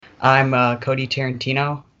I'm Cody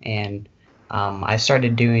Tarantino, and I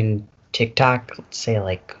started doing TikTok, let's say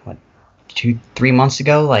like what 2, 3 months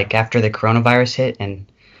ago, like after the coronavirus hit and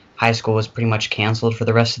high school was pretty much canceled for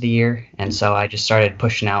the rest of the year, and so I just started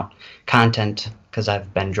pushing out content because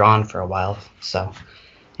I've been drawn for a while, so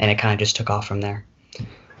and it kind of just took off from there.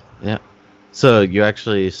 Yeah. So you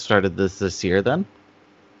actually started this year then?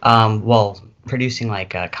 Well, producing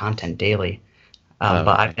like content daily, Oh,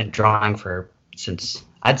 but okay. I've been drawing for since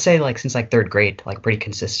I'd say like since like third grade, like pretty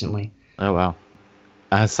consistently. Oh wow.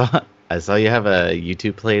 I saw I saw you have a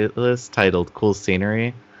YouTube playlist titled "Cool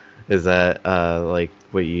Scenery." Is that like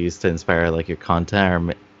what you use to inspire like your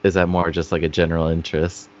content, or is that more just like a general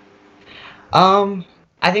interest? Um,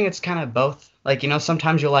 I think it's kind of both. Like,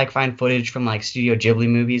 sometimes you'll like find footage from like Studio Ghibli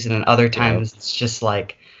movies, and then other Yep. times it's just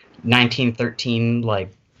like 1913,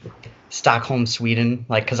 like Stockholm, Sweden.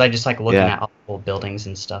 Like, because I just like looking Yeah. at all the old buildings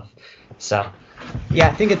and stuff. So, yeah,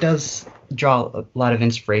 I think it does draw a lot of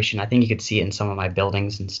inspiration. I think you could see it in some of my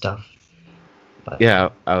buildings and stuff. But Yeah,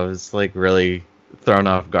 I was like really thrown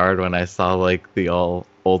off guard when I saw like the all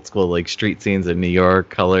old school like street scenes in New York,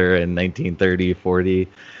 color in 1930, 40,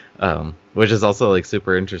 which is also like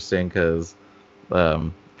super interesting because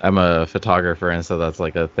I'm a photographer, and so that's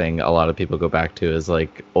like a thing a lot of people go back to is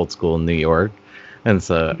like old school New York, and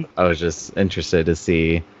so I was just interested to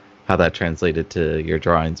see how that translated to your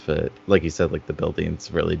drawings. But like you said, like the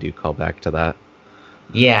buildings really do call back to that.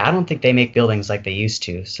 yeah, I don't think they make buildings like they used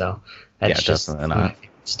to. So Yeah, that's just definitely some of my not.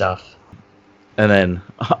 favorite stuff. And then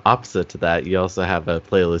opposite to that, you also have a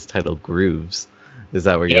playlist titled Grooves. Is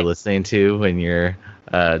that what you're Yeah, listening to when you're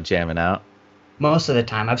jamming out? most of the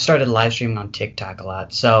time. I've started live streaming on TikTok a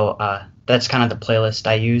lot, so that's kind of the playlist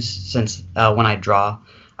I use. Since when I draw,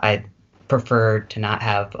 I prefer to not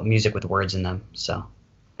have music with words in them. So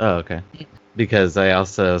Oh, okay. Because I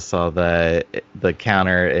also saw that the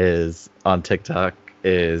counter is on TikTok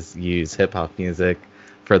is use hip hop music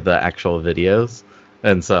for the actual videos,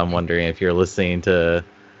 and so I'm wondering if you're listening to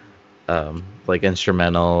like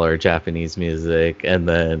instrumental or Japanese music and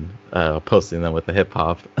then posting them with the hip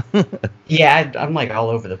hop. yeah, I'm like all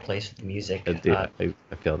over the place with the music. Dude, I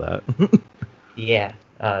feel that. Yeah,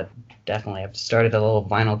 definitely. I've started a little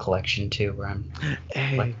vinyl collection too, where I'm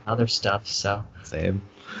Hey, collecting other stuff. So same.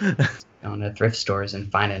 going to thrift stores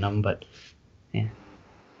and finding them, but yeah.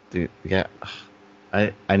 Dude, yeah.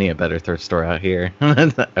 I need a better thrift store out here.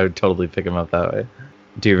 I would totally pick them up that way.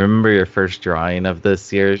 Do you remember your first drawing of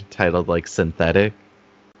this year titled like synthetic?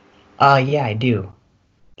 Yeah, I do.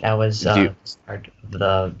 That was Do you, start of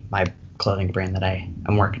the my clothing brand that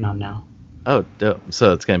I'm working on now. oh, dope.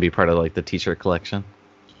 So it's gonna be part of like the t-shirt collection.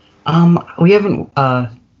 We haven't.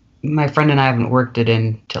 My friend and I haven't worked it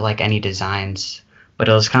into like any designs, but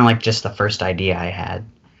it was kind of like just the first idea I had.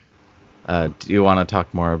 Do you want to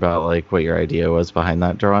talk more about like what your idea was behind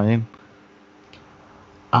that drawing?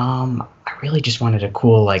 I really just wanted a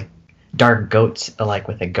cool like dark goats, like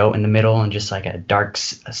with a goat in the middle, and just like a dark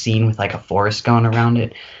scene with like a forest going around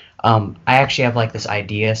it. I actually have like this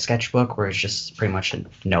idea sketchbook where it's just pretty much a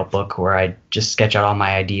notebook where I just sketch out all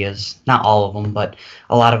my ideas, not all of them, but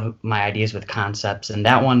a lot of my ideas with concepts. And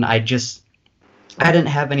that one, I didn't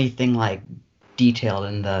have anything like detailed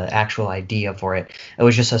in the actual idea for it. It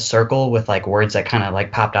was just a circle with like words that kind of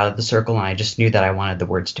like popped out of the circle, and I just knew that I wanted the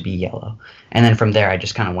words to be yellow. And then from there, I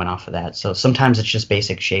just kind of went off of that. So sometimes it's just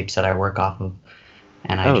basic shapes that I work off of,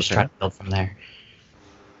 and I Oh, just try okay. to build from there.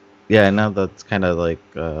 Yeah, I know that's kind of like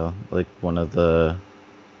one of the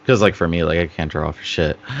because like for me like I can't draw for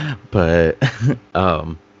shit, but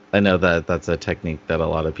I know that that's a technique that a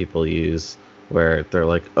lot of people use where they're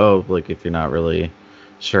like, oh, like if you're not really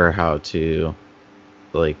sure how to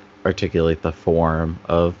like articulate the form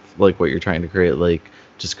of like what you're trying to create, like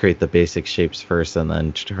just create the basic shapes first and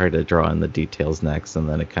then try to draw in the details next, and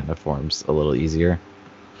then it kind of forms a little easier.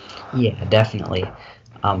 Yeah, definitely.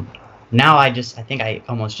 Um, Now I think I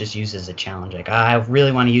almost just use it as a challenge. Like I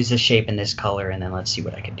really want to use this shape in this color, and then let's see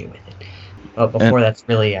what I can do with it. But And before that's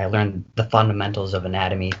really, I learned the fundamentals of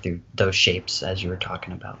anatomy through those shapes as you were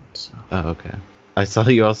talking about. So. oh, okay. I saw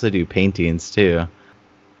you also do paintings too.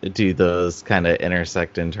 Do those kind of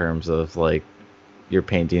intersect in terms of like your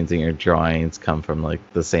paintings and your drawings come from like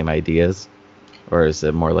the same ideas, or is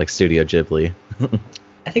it more like Studio Ghibli?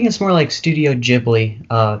 I think it's more like Studio Ghibli.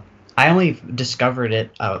 I only discovered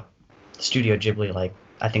it Studio Ghibli like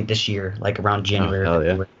I think this year, like around Oh January or hell yeah!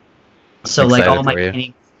 February. So like all Excited my for you.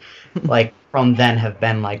 paintings like from then have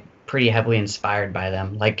been like pretty heavily inspired by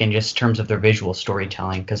them, like in just terms of their visual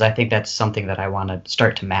storytelling, because I think that's something that I want to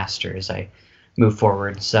start to master as I move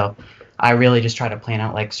forward. So I really just try to plan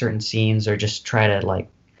out like certain scenes or just try to like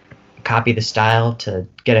copy the style to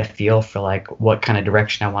get a feel for like what kind of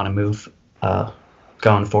direction I want to move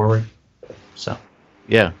going forward. So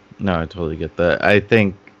Yeah, no, I totally get that. I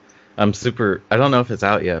think I don't know if it's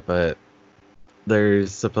out yet, but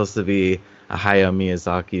there's supposed to be a Hayao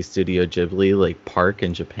Miyazaki Studio Ghibli like park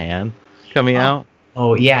in Japan coming out.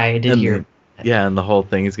 oh yeah, I did And hear. yeah, and the whole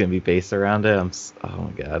thing is gonna be based around it. Oh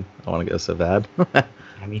my god, I want to go so bad.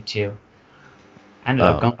 Yeah, me too. I ended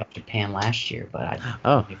up Oh, going to Japan last year, but I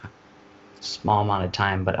oh, small amount of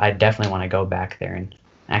time. But I definitely want to go back there and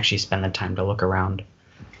actually spend the time to look around.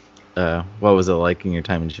 what was it like in your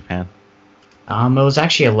time in Japan? It was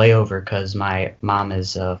actually a layover because my mom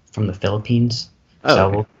is from the Philippines, Oh, so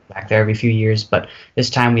okay. we'll go back there every few years. But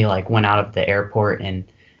this time we like went out of the airport, and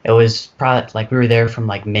it was probably like we were there from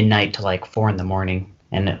like midnight to like 4 in the morning,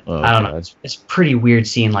 and Oh I don't know, god. it's pretty weird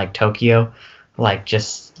seeing like Tokyo, like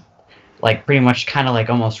just like pretty much kind of like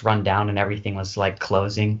almost run down, and everything was like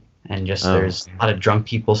closing. And just Oh. there's a lot of drunk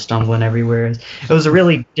people stumbling everywhere. It was a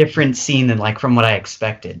really different scene than like from what I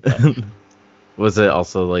expected. But Was it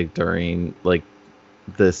also like during like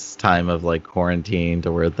this time of like quarantine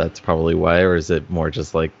to where that's probably why, or is it more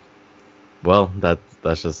just like, well,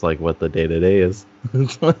 that's just like what the day to day is?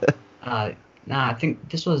 nah, I think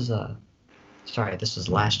this was sorry, this was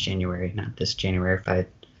last January, not this January. If I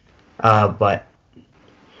but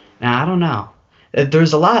nah, I don't know.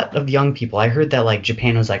 There's a lot of young people. I heard that like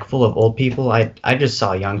Japan was like full of old people. I just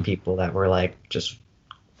saw young people that were like just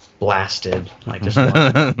blasted, like just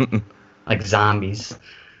like zombies.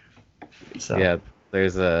 So Yeah,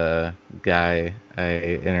 there's a guy I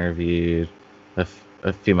interviewed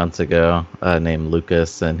a few months ago named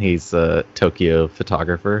Lucas, and he's a Tokyo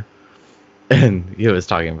photographer. And he was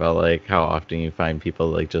talking about like how often you find people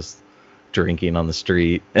like just drinking on the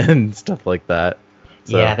street and stuff like that.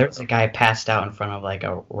 So, yeah, there was a guy passed out in front of like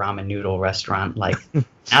a ramen noodle restaurant. Like,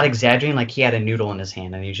 not exaggerating, like he had a noodle in his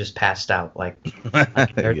hand and he just passed out. Like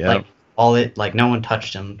they're yeah. like all it like no one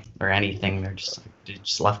touched him or anything. They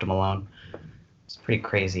just left him alone. It's pretty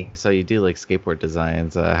crazy. So you do like skateboard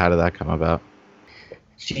designs. How did that come about?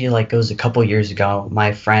 She like it was a couple years ago.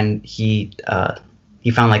 My friend he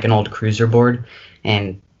found like an old cruiser board,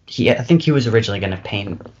 and I think he was originally gonna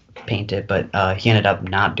paint it, but he ended up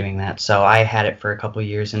not doing that. So I had it for a couple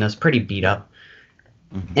years, and it was pretty beat up.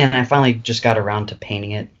 Mhm. And I finally just got around to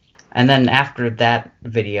painting it. And then after that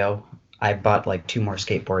video, I bought like 2 more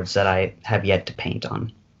skateboards that I have yet to paint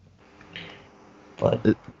on.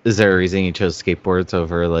 But Is there a reason you chose skateboards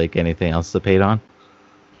over like anything else to paint on?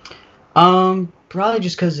 probably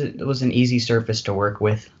just because it was an easy surface to work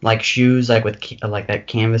with. Like shoes, like with like that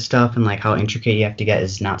canvas stuff and like how intricate you have to get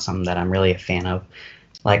is not something that I'm really a fan of.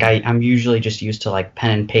 Like I'm usually just used to like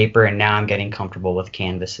pen and paper, and now I'm getting comfortable with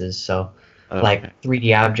canvases. So Okay. like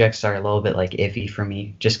 3D objects are a little bit like iffy for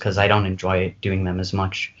me, just because I don't enjoy doing them as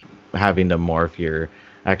much. Having to morph your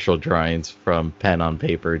actual drawings from pen on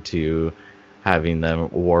paper to having them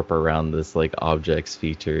warp around this like objects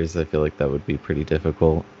features, I feel like that would be pretty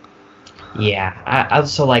difficult. Yeah, I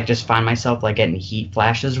also like just find myself like getting heat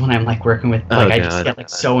flashes when I'm like working with like Oh I just god. get like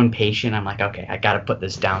so impatient. I'm like, okay, I gotta put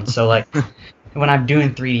this down. So like when I'm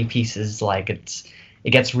doing 3D pieces, like it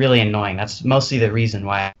gets really annoying. That's mostly the reason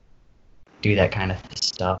why I do that kind of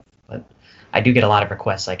stuff. But I do get a lot of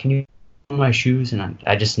requests like, can you on my shoes? And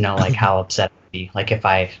I just know like how upset I'd be like if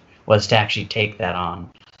I was to actually take that on.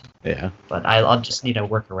 Yeah. But I'll just need to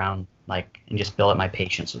work around like and just build up my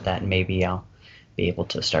patience with that, and maybe I'll be able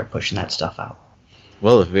to start pushing that stuff out.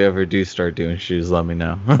 Well, if we ever do start doing shoes, let me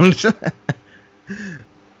know.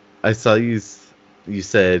 I saw you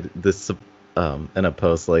said this in a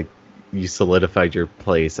post like you solidified your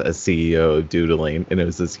place as CEO of Doodling, and it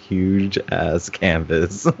was this huge ass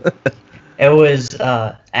canvas. It was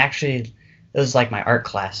actually it was like my art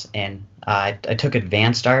class, and I took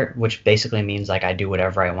advanced art, which basically means like I do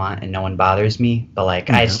whatever I want and no one bothers me. But like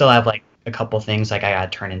I Mhm. still have like a couple things like I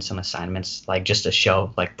gotta turn in some assignments like just to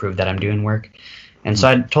show like prove that I'm doing work. And so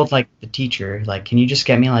I told like the teacher like, can you just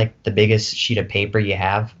get me like the biggest sheet of paper you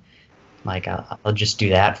have? Like I'll just do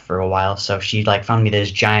that for a while. So she like found me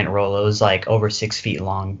this giant roll. It was like over 6 feet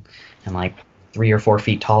long and like 3 or 4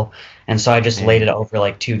 feet tall. And so I just laid it over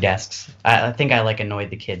like 2 desks. I think I like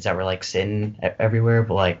annoyed the kids that were like sitting everywhere,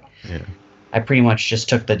 but like Yeah. I pretty much just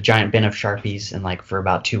took the giant bin of Sharpies and like for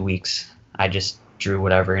about 2 weeks I just drew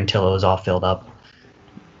whatever until it was all filled up.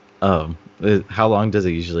 How long does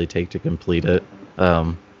it usually take to complete it?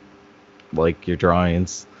 Like your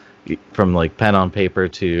drawings, from like pen on paper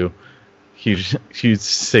to huge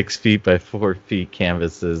 6 feet by 4 feet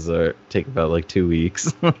canvases, or take about like 2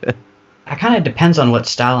 weeks. It kind of depends on what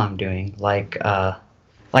style I'm doing. Like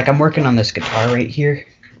I'm working on this guitar right here,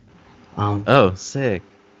 Oh, sick.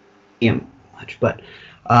 Much, but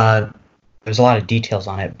uh, there's a lot of details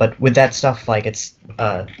on it. But with that stuff, like it's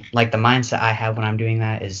like the mindset I have when I'm doing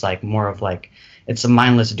that is like more of like it's a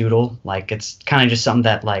mindless doodle. Like it's kind of just something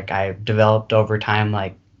that like I've developed over time,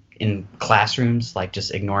 like in classrooms, like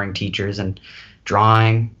just ignoring teachers and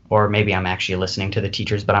drawing, or maybe I'm actually listening to the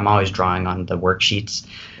teachers, but I'm always drawing on the worksheets.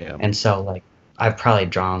 Yeah. And so like I've probably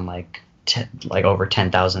drawn like like over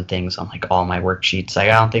 10,000 things on like all my worksheets. Like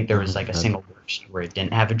I don't think there was like a single worksheet where it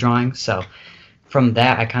didn't have a drawing. So from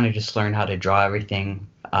that, I kind of just learned how to draw everything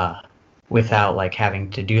without like having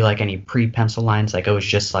to do like any pre-pencil lines. Like it was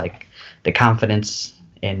just like the confidence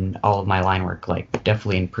in all of my line work like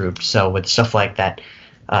definitely improved. So with stuff like that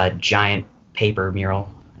giant paper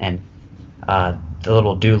mural and the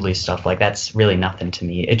little doodly stuff, like that's really nothing to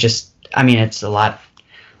me. It just, I mean, it's a lot.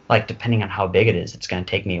 Like depending on how big it is, it's going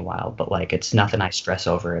to take me a while. But like it's nothing I stress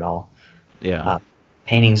over at all. Yeah.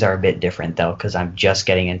 Paintings are a bit different though, because I'm just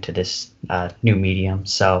getting into this new medium.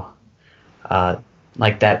 So,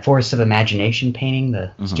 like that Forest of Imagination painting,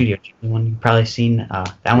 the Studio Ghibli one you've probably seen,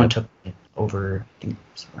 that one took over I think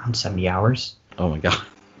around 70 hours. Oh my god.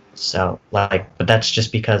 So like, but that's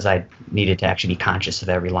just because I needed to actually be conscious of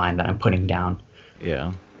every line that I'm putting down.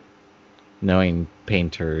 Yeah. Knowing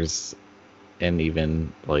painters and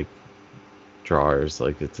even like drawers,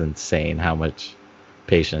 like it's insane how much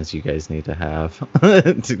patience you guys need to have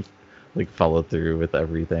to like follow through with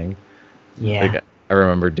everything. Yeah. Like I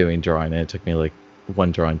remember doing drawing and it took me like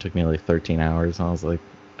one drawing took me like 13 hours and I was like,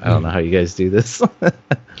 I don't know how you guys do this.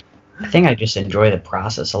 I think I just enjoy the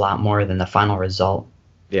process a lot more than the final result.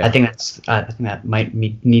 Yeah. I think that might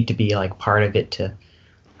need to be like part of it to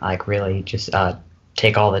like really just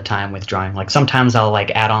take all the time with drawing. Like sometimes I'll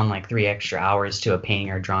like add on like 3 extra hours to a painting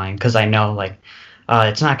or drawing because I know like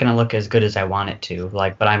it's not going to look as good as I want it to.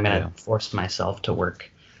 Like, but I'm going to force myself to work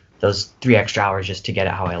those 3 extra hours just to get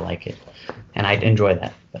it how I like it, and I enjoy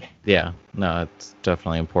that. But. Yeah, no, it's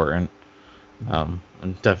definitely important. And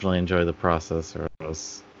definitely enjoy the process, or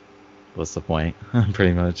else what's the point?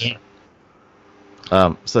 Pretty much.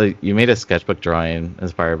 Yeah. So you made a sketchbook drawing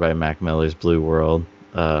inspired by Mac Miller's Blue World.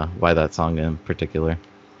 Why that song in particular?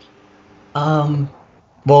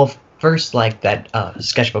 Well, first, like that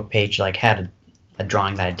sketchbook page, like had a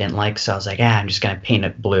drawing that I didn't like, so I was like, I'm just gonna paint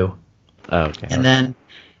it blue. Oh, okay. And then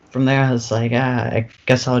from there, I was like, I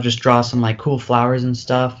guess I'll just draw some like cool flowers and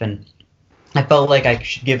stuff, and I felt like I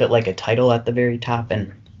should give it like a title at the very top,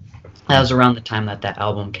 and that was around the time that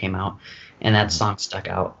album came out, and that song stuck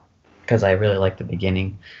out because I really liked the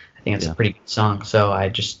beginning. I think it's a pretty good song, so I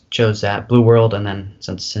just chose that, Blue World, and then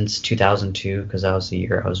since 2002, because that was the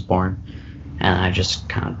year I was born, and I just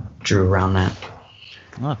kind of drew around that.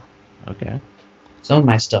 Oh, okay. Some of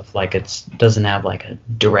my stuff, like, it doesn't have like a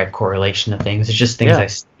direct correlation to things. It's just things I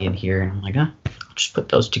see in here, and I'm like, I'll just put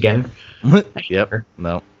those together. Yep.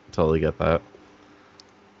 No, totally get that.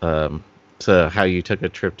 So how you took a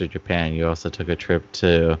trip to Japan, you also took a trip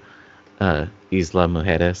to Isla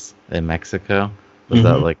Mujeres in Mexico. Was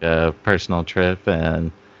that like a personal trip,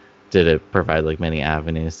 and did it provide like many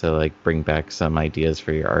avenues to like bring back some ideas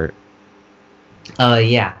for your art?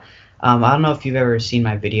 Yeah. I don't know if you've ever seen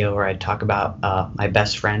my video where I talk about my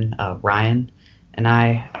best friend Ryan and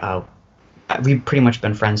I. We've pretty much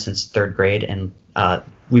been friends since 3rd grade, and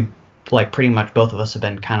we like pretty much both of us have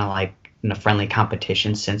been kind of like in a friendly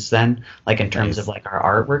competition since then, like in terms of like our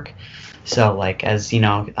artwork. So like as you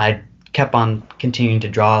know, I kept on continuing to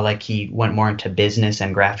draw. Like he went more into business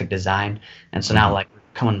and graphic design, and so now like we're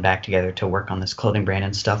coming back together to work on this clothing brand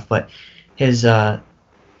and stuff. But his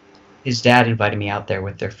dad invited me out there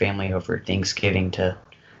with their family over Thanksgiving to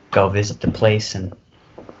go visit the place, and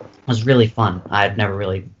it was really fun. I had never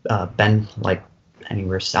really been like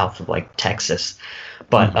anywhere south of like Texas,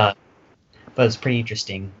 but it's pretty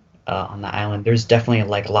interesting on the island. There's definitely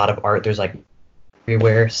like a lot of art. There's like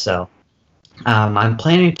everywhere. So I'm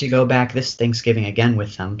planning to go back this Thanksgiving again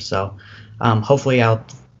with them. So hopefully I'll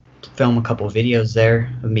film a couple videos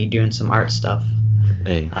there of me doing some art stuff.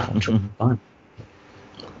 Hey, Which will be fun.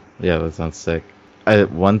 Yeah, that sounds sick.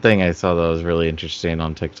 One thing I saw that was really interesting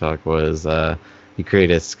on TikTok was you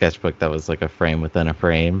created a sketchbook that was like a frame within a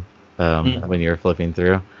frame when you were flipping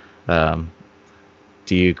through.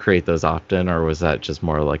 Do you create those often, or was that just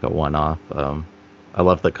more like a one-off? I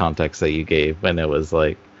love the context that you gave when it was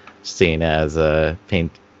like seen as a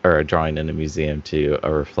paint or a drawing in a museum to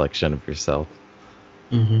a reflection of yourself.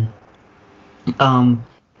 That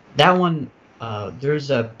one,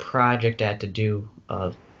 there's a project I had to do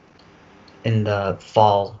in the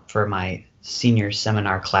fall for my senior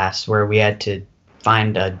seminar class where we had to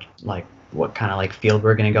find like what kind of like field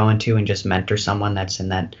we're going to go into and just mentor someone that's in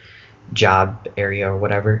that job area or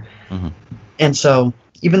whatever. Hmm. And so,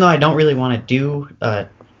 even though I don't really want to do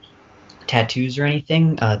tattoos or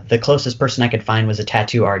anything, the closest person I could find was a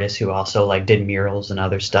tattoo artist who also like did murals and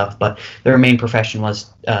other stuff. But their main profession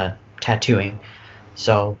was tattooing.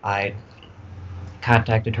 So I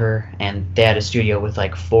contacted her, and they had a studio with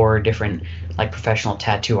like 4 different like professional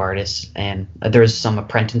tattoo artists, and there's some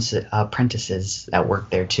apprentices that work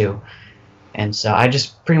there too. And so I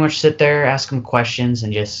just pretty much sit there, ask them questions,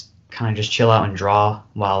 and just kind of just chill out and draw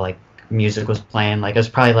while like music was playing. Like it was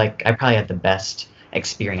probably like I probably had the best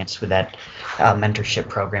experience with that mentorship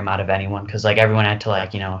program out of anyone, because like everyone had to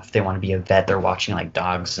like if they want to be a vet, they're watching like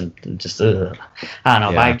dogs and just I don't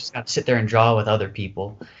know. But I Yeah. just got to sit there and draw with other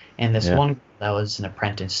people. And this Yeah. one that was an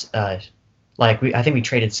apprentice, like I think we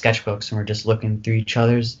traded sketchbooks and we're just looking through each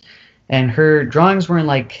other's, and her drawings weren't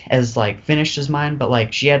like as like finished as mine, but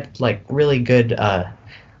like she had like really good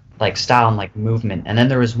like style and like movement. And then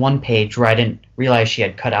there was one page where I didn't realize she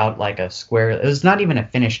had cut out like a square. It was not even a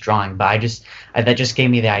finished drawing, but that just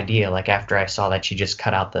gave me the idea. Like after I saw that she just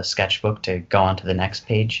cut out the sketchbook to go on to the next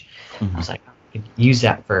page, I Hmm. was like, I could use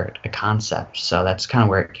that for a concept. So that's kind of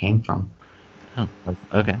where it came from. Oh,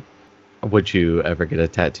 okay. Would you ever get a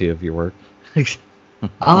tattoo of your work?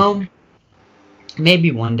 Um,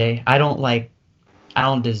 Maybe one day. I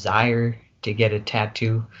don't desire to get a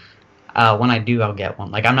tattoo. When I do, I'll get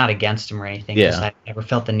one. Like I'm not against them or anything. Just Yeah. I never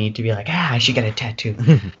felt the need to be like, I should get a tattoo.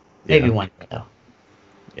 Yeah. Maybe one day though.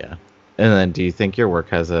 Yeah. And then do you think your work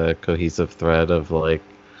has a cohesive thread of like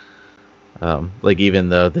even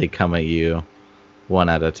though they come at you one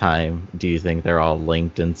at a time, do you think they're all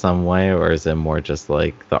linked in some way, or is it more just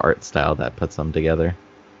like the art style that puts them together?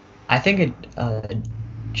 I think it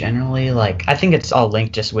generally like I think it's all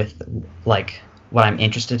linked just with like what I'm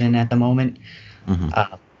interested in at the moment. Hmm.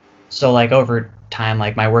 Uh, so like over time,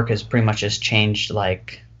 like my work has pretty much just changed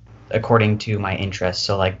like according to my interests.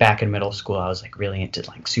 So like back in middle school, I was like really into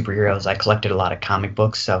like superheroes. I collected a lot of comic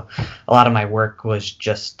books, so a lot of my work was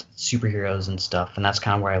just superheroes and stuff, and that's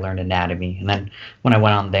kind of where I learned anatomy. And then when I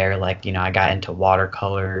went on there, like I got into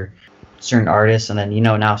watercolor, certain artists, and then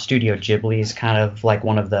now Studio Ghibli is kind of like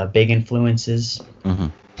one of the big influences. Hmm.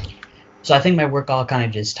 So I think my work all kind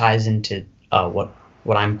of just ties into what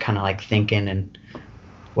I'm kind of like thinking and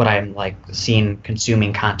what I'm like seeing,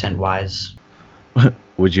 consuming content wise.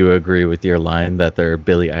 Would you agree with your line that they're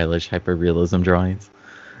Billie Eilish hyperrealism drawings?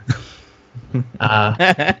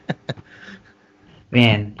 Uh,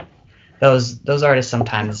 Man, those artists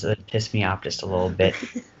sometimes piss me off just a little bit.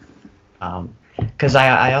 Because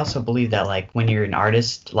I also believe that like when you're an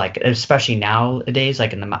artist, like especially nowadays,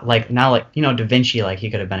 like like now, like Da Vinci, like he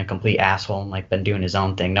could have been a complete asshole and like been doing his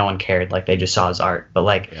own thing. No one cared. Like they just saw his art. But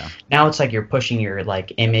like Yeah. now it's like you're pushing your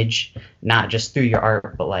like image, not just through your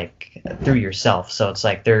art, but like through yourself. So it's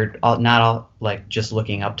like they're not all like just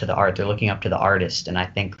looking up to the art. They're looking up to the artist. And I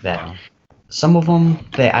think that Wow. some of them,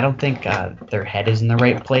 I don't think their head is in the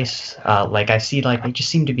right place. Like I see, like they just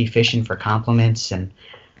seem to be fishing for compliments, and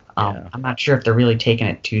Yeah. I'm not sure if they're really taking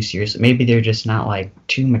it too seriously. Maybe they're just not like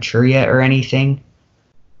too mature yet or anything.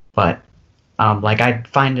 But like I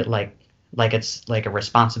find it like it's like a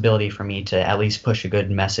responsibility for me to at least push a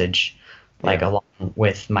good message, like Yeah. along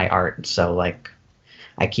with my art. So like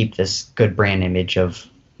I keep this good brand image of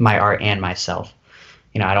my art and myself.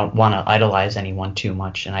 I don't want to idolize anyone too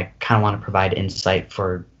much, and I kind of want to provide insight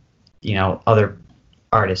for, other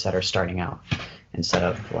artists that are starting out instead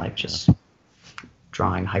of like just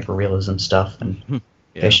drawing hyperrealism stuff and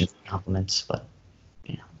Yeah. fishing for compliments. But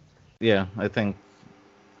Yeah. I think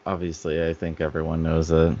obviously I think everyone knows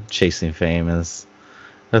that chasing fame is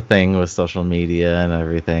a thing with social media and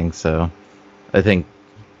everything. So I think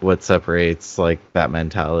what separates like that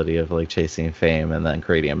mentality of like chasing fame and then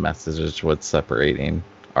creating a message is what's separating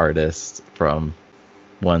artists from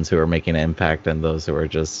ones who are making an impact and those who are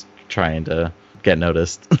just trying to get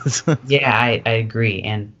noticed. yeah, I agree,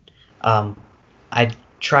 and um, I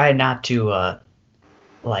try not to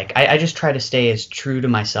like I just try to stay as true to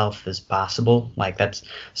myself as possible. Like that's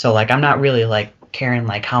so like I'm not really like caring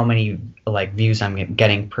like how many like views I'm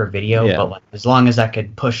getting per video, Yeah. but like as long as I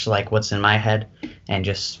could push like what's in my head and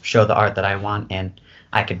just show the art that I want, and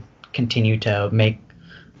I could continue to make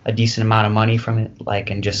a decent amount of money from it, like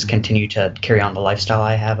and just continue to carry on the lifestyle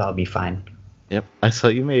I have, I'll be fine. Yep. I saw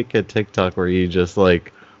you make a TikTok where you just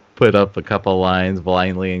like put up a couple lines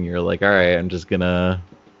blindly and you're like, all right, I'm just gonna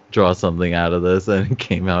draw something out of this, and it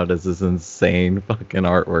came out as this insane fucking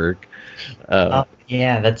artwork.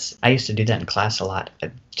 Yeah, I used to do that in class a lot.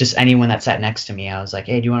 Just anyone that sat next to me, I was like,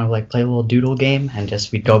 "Hey, do you want to like play a little doodle game?" And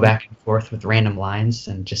just we'd go back and forth with random lines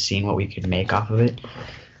and just seeing what we could make off of it.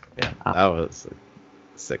 Yeah, Uh, that was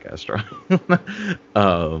sick ass drawing.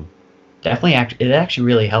 um, Definitely, it actually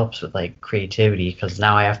really helps with like creativity because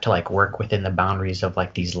now I have to like work within the boundaries of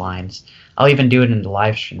like these lines. I'll even do it in the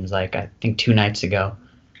live streams. Like I think 2 nights ago,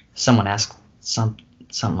 someone asked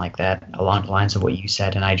something like that along the lines of what you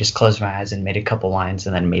said, and I just closed my eyes and made a couple lines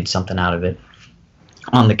and then made something out of it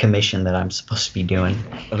on the commission that I'm supposed to be doing.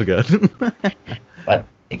 oh god. But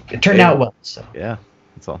it turned out well. So Yeah,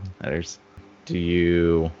 that's all that matters. Do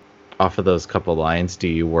you, off of those couple lines, do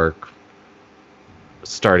you work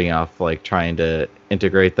starting off like trying to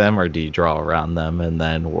integrate them, or do you draw around them and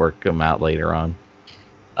then work them out later on?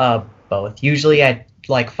 both. Usually I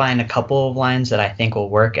like find a couple of lines that I think will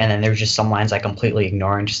work, and then there's just some lines I completely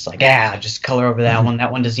ignore and just like, just color over that one.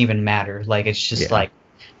 That one doesn't even matter. Like it's just like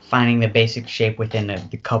finding the basic shape within a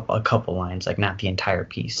couple lines, like not the entire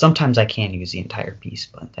piece. Sometimes I can use the entire piece,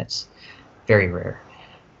 but that's very rare.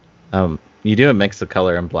 You do a mix of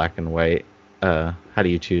color and black and white. How do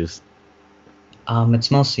you choose?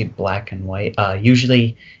 It's mostly black and white.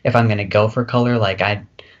 Usually, if I'm gonna go for color, like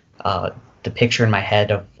the picture in my head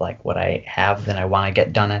of like what I have, then I want to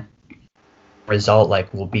get done. Result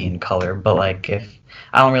like will be in color, but like if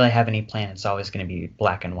I don't really have any plan, it's always gonna be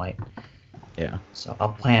black and white. Yeah. So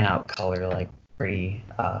I'll plan out color like pretty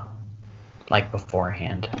like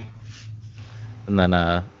beforehand. And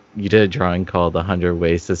then you did a drawing called 100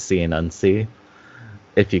 Ways to See and Unsee.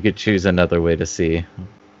 If you could choose another way to see,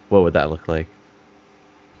 what would that look like?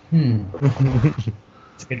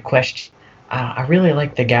 It's a good question. I really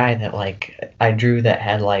like the guy that like I drew that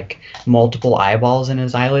had like multiple eyeballs in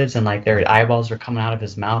his eyelids and like their eyeballs were coming out of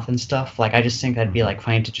his mouth and stuff. Like I just think that'd be like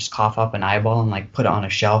funny to just cough up an eyeball and like put it on a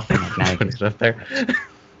shelf and like now put it up there.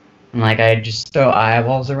 And like I just throw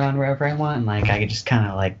eyeballs around wherever I want and like I could just kind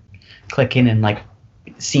of like click in and like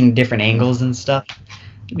seeing different angles and stuff.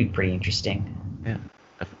 It'd be pretty interesting. Yeah.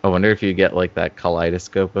 I wonder if you get like that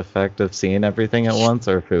kaleidoscope effect of seeing everything at once,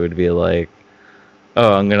 or if it would be like,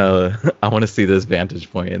 oh, I want to see this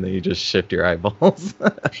vantage point, and then you just shift your eyeballs.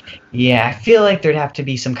 Yeah, I feel like there'd have to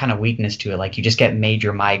be some kind of weakness to it. Like you just get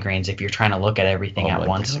major migraines if you're trying to look at everything at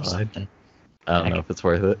once or something. I don't know if it's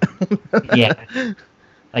worth it. Yeah.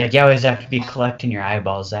 Like you always have to be collecting your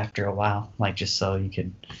eyeballs after a while, like just so you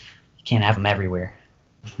can't have them everywhere.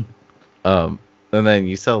 And then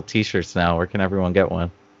you sell T-shirts now. Where can everyone get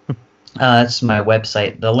one? That's my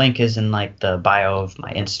website. The link is in like the bio of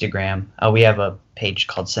my Instagram. We have a page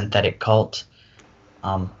called Synthetic Cult.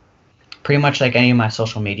 Pretty much like any of my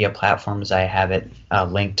social media platforms, I have it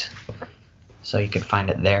linked, so you can find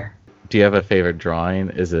it there. Do you have a favorite drawing?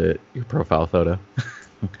 Is it your profile photo?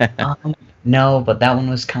 No, but that one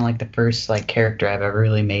was kind of like the first like character I've ever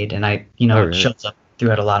really made, and it shows up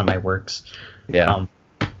throughout a lot of my works. Yeah.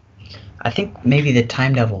 I think maybe the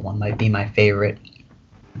Time Devil one might be my favorite.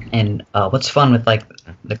 And what's fun with like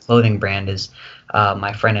the clothing brand is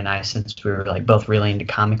my friend and I, since we were like both really into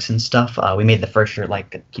comics and stuff, we made the first shirt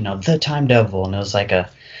like the Time Devil, and it was like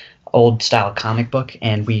a old style comic book,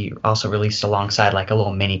 and we also released alongside like a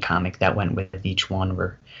little mini comic that went with each one,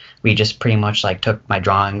 where we just pretty much like took my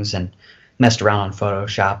drawings and messed around on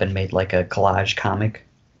Photoshop and made like a collage comic.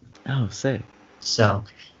 Oh, sick. So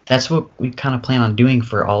that's what we kind of plan on doing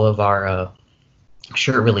for all of our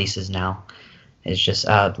shirt releases now. It's just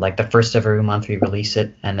like the first of every month we release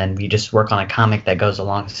it, and then we just work on a comic that goes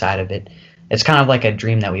alongside of it. It's kind of like a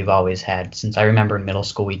dream that we've always had. Since I remember in middle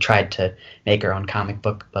school we tried to make our own comic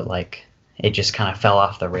book, but like it just kind of fell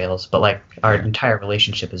off the rails. But like our entire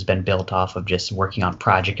relationship has been built off of just working on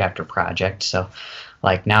project after project. So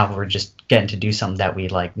like now we're just getting to do something that we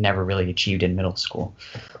like never really achieved in middle school,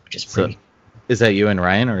 which is pretty. So, is that you and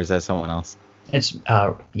Ryan, or is that someone else? It's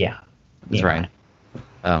yeah. It's Ryan.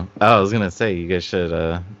 I was gonna say you guys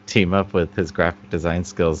should team up with his graphic design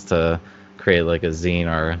skills to create like a zine,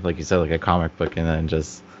 or like you said, like a comic book, and then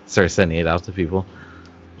just start sending it out to people.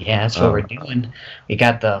 Yeah, that's what we're doing. We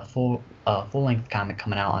got the full length comic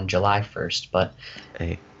coming out on July 1st, but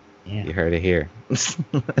hey, yeah. You heard it here.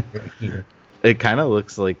 It kind of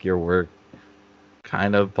looks like your work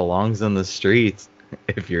kind of belongs in the streets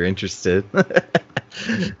if you're interested.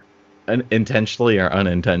 Intentionally or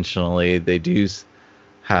unintentionally, they do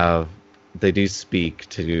speak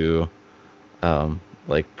to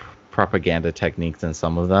like propaganda techniques in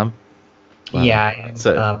some of them. Yeah,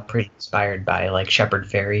 I'm pretty inspired by like Shepard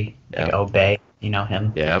Fairey, like Obey. You know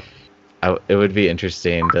him? Yeah. It would be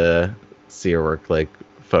interesting to see your work like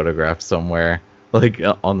photographed somewhere, like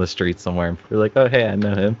on the street somewhere, and be like, oh hey, I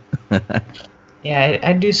know him. Yeah,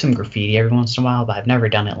 I do some graffiti every once in a while, but I've never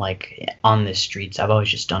done it like on the streets. I've always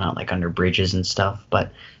just done it like under bridges and stuff.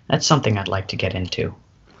 But that's something I'd like to get into.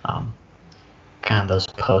 kind of those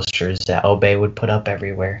posters that Obey would put up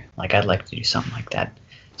everywhere. Like I'd like to do something like that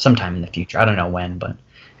sometime in the future. I don't know when, but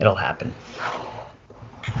it'll happen.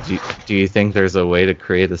 Do you think there's a way to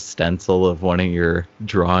create a stencil of one of your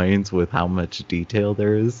drawings with how much detail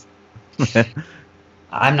there is?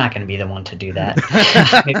 I'm not going to be the one to do that.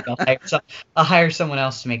 Maybe I'll hire someone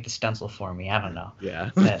else to make the stencil for me. I don't know.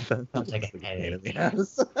 Yeah. That sounds like a headache.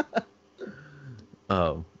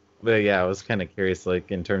 But yeah, I was kind of curious,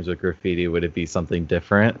 like, in terms of graffiti, would it be something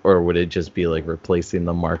different, or would it just be like replacing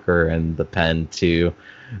the marker and the pen to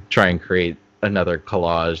try and create another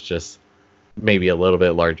collage, just maybe a little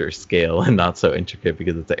bit larger scale and not so intricate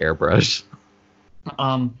because it's an airbrush?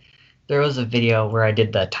 There was a video where I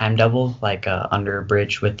did the time double, like under a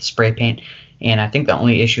bridge with spray paint, and I think the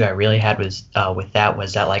only issue I really had was with that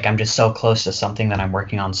was that like I'm just so close to something that I'm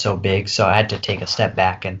working on so big, so I had to take a step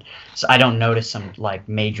back, and so I don't notice some like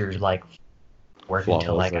major like work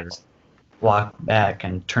until like I walk back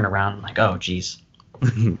and turn around and like, oh geez,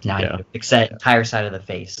 now I need to fix that entire side of the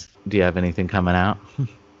face. Do you have anything coming out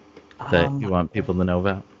that you want people to know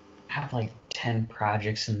about? I have like 10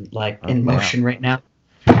 projects in motion right now.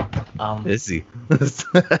 Busy.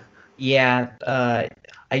 Yeah,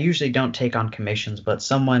 I usually don't take on commissions, but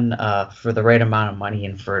someone for the right amount of money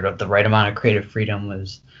and for the right amount of creative freedom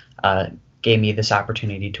gave me this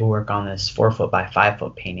opportunity to work on this 4-foot by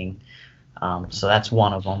 5-foot painting. So that's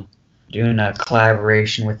one of them. Doing a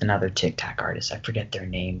collaboration with another TikTok artist. I forget their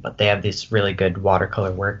name, but they have this really good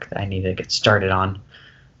watercolor work that I need to get started on.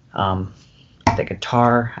 The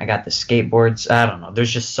guitar, I got the skateboards. I don't know.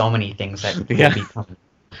 There's just so many things that will be coming.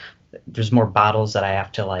 There's more bottles that I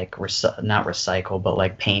have to like not recycle, but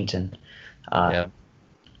like paint and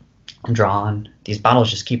draw on. These bottles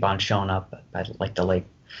just keep on showing up at like the lake,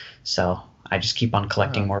 so I just keep on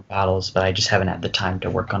collecting more bottles, but I just haven't had the time to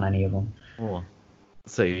work on any of them. Cool.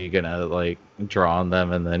 So you're gonna like draw on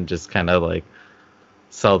them and then just kind of like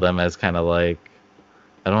sell them as kind of like,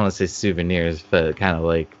 I don't want to say souvenirs, but kind of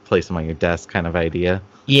like place them on your desk kind of idea.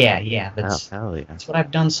 Yeah. That's what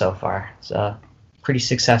I've done so far. It's pretty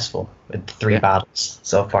successful with 3 bottles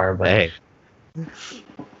so far. But hey,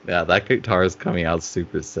 yeah, that guitar is coming out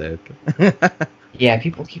super sick. Yeah,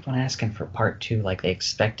 people keep on asking for part 2, like they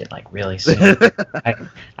expect it like really soon.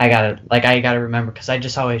 I gotta remember, because I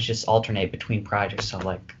just always just alternate between projects. So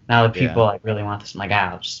like now that people like really want this, I'm like,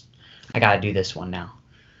 I gotta do this one now.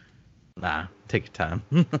 Nah, take your time.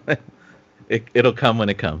 It'll come when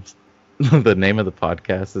it comes. The name of the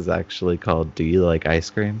podcast is actually called Do You Like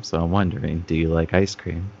Ice Cream? So I'm wondering, do you like ice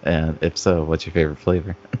cream? And if so, what's your favorite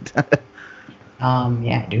flavor? Yeah,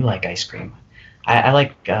 I do like ice cream. I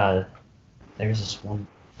like there's this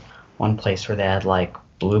one place where they had like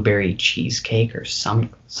blueberry cheesecake or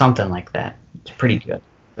something like that. It's pretty good.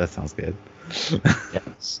 That sounds good.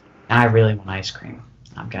 Yes. And I really want ice cream.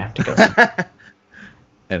 I'm gonna have to go.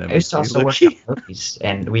 And I used to also work at Murphy's,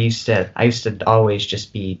 and I used to always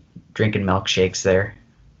just be drinking milkshakes there,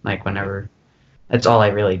 like whenever. That's all I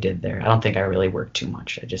really did there. I don't think I really worked too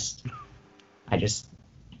much. I just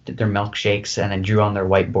did their milkshakes and then drew on their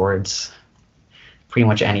whiteboards. Pretty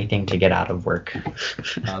much anything to get out of work.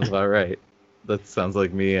 Sounds about right. That sounds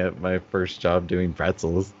like me at my first job doing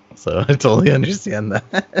pretzels. So I totally understand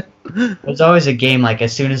that. It was always a game, like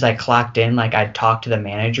as soon as I clocked in, like I'd talk to the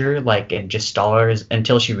manager, like, and just stall her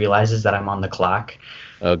until she realizes that I'm on the clock.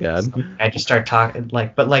 Oh god. So I just start talking,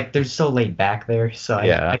 like, but like they're so laid back there, so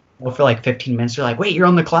I go for like 15 minutes. They're like, "Wait, you're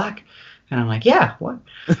on the clock?" And I'm like, "Yeah, what?"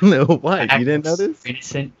 No, what? You didn't notice?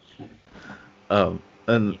 Innocent.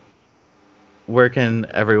 And where can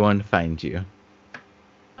everyone find you?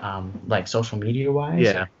 Like social media wise?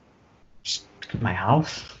 Yeah. Just my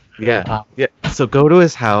house. Yeah. Yeah. So go to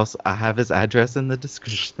his house. I have his address in the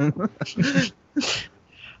description.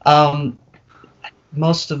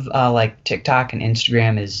 Most of like TikTok and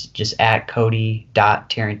Instagram is just at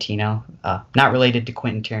Cody.Tarantino. Not related to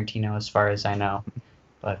Quentin Tarantino as far as I know.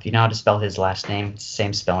 But if you know how to spell his last name, it's the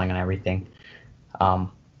same spelling and everything.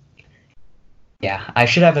 Yeah, I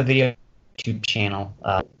should have a video YouTube channel.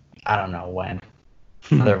 I don't know when.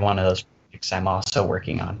 Another one of those projects I'm also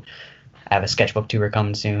working on. I have a sketchbook tour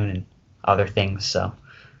coming soon and other things. So,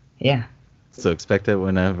 yeah. So expect it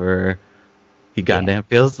whenever he goddamn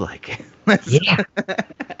feels like it. Yeah,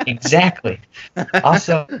 exactly.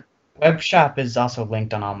 Also, web shop is also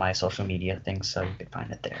linked on all my social media things, so you can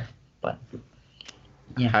find it there. But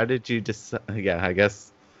yeah. How did you decide? Yeah, I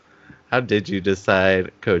guess. How did you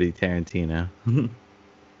decide Cody Tarantino?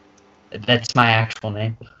 That's my actual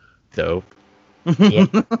name. Dope. Yeah.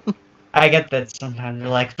 I get that sometimes they're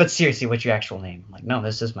like, but seriously, what's your actual name? I'm like, no,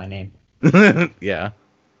 this is my name. Yeah,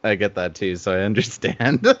 I get that too, so I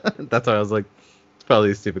understand. That's why I was like,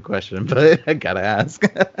 probably a stupid question, but I gotta ask.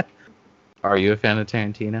 Are you a fan of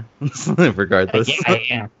Tarantino? Regardless. Yeah, I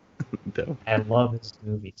am. Dope. I love his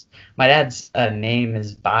movies. My dad's name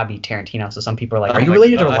is Bobby Tarantino, so some people are like, Oh "Are you my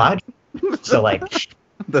related to God. Logic?" So like,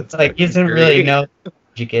 That's like he doesn't great. really know who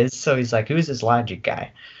Logic is, so he's like, "Who's this Logic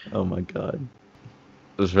guy?" Oh my God.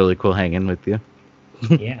 It was really cool hanging with you.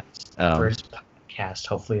 Yeah, it's the Um, first podcast,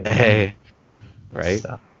 hopefully. Of many. Hey, right?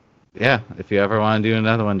 So, Yeah, if you ever want to do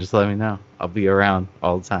another one, just let me know. I'll be around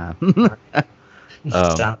all the time.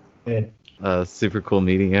 sounds good. Super cool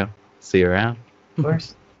meeting you. See you around. Of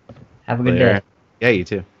course. Have a good Later. day. Yeah, you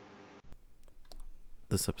too.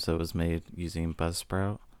 This episode was made using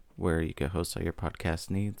Buzzsprout, where you can host all your podcast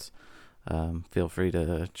needs. Feel free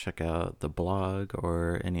to check out the blog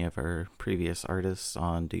or any of our previous artists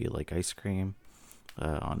on Do You Like Ice Cream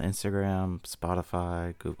on Instagram,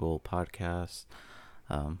 Spotify, Google Podcasts,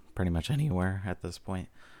 pretty much anywhere at this point.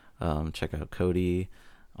 Check out Cody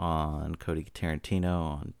on Cody Tarantino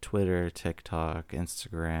on Twitter, TikTok,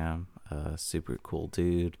 Instagram. Super cool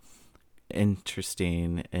dude.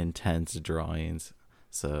 Interesting, intense drawings.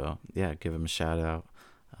 So, yeah, give him a shout out.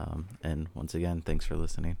 And once again, thanks for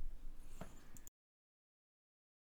listening.